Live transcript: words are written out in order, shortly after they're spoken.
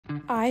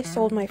I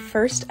sold my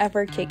first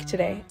ever cake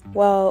today.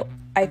 Well,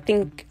 I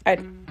think I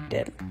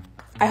did.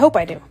 I hope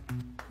I do.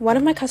 One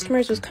of my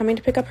customers was coming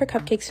to pick up her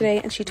cupcakes today,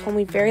 and she told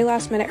me very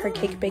last minute her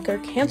cake baker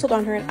canceled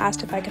on her and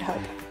asked if I could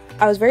help.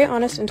 I was very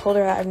honest and told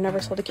her that I've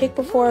never sold a cake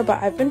before,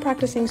 but I've been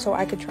practicing so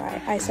I could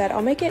try. I said,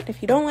 I'll make it.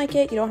 If you don't like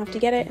it, you don't have to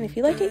get it, and if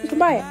you like it, you can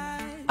buy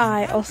it.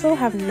 I also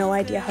have no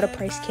idea how to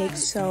price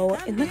cakes, so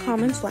in the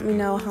comments, let me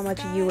know how much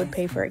you would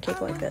pay for a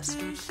cake like this.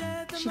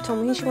 She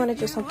told me she wanted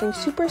just something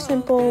super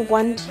simple,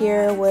 one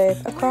tier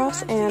with a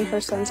cross and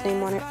her son's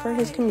name on it for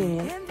his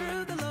communion.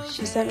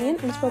 She sent me an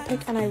inspo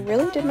pic, and I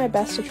really did my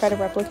best to try to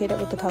replicate it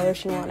with the color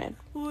she wanted.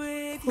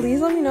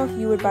 Please let me know if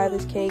you would buy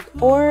this cake,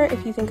 or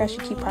if you think I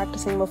should keep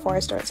practicing before I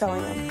start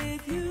selling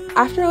them.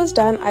 After it was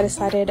done, I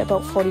decided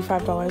about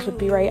 $45 would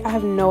be right. I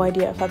have no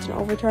idea if that's an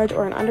overcharge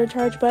or an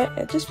undercharge, but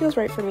it just feels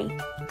right for me.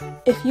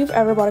 If you've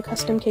ever bought a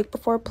custom cake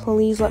before,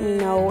 please let me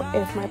know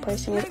if my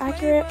pricing is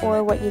accurate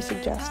or what you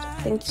suggest.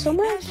 Thank you so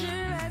much!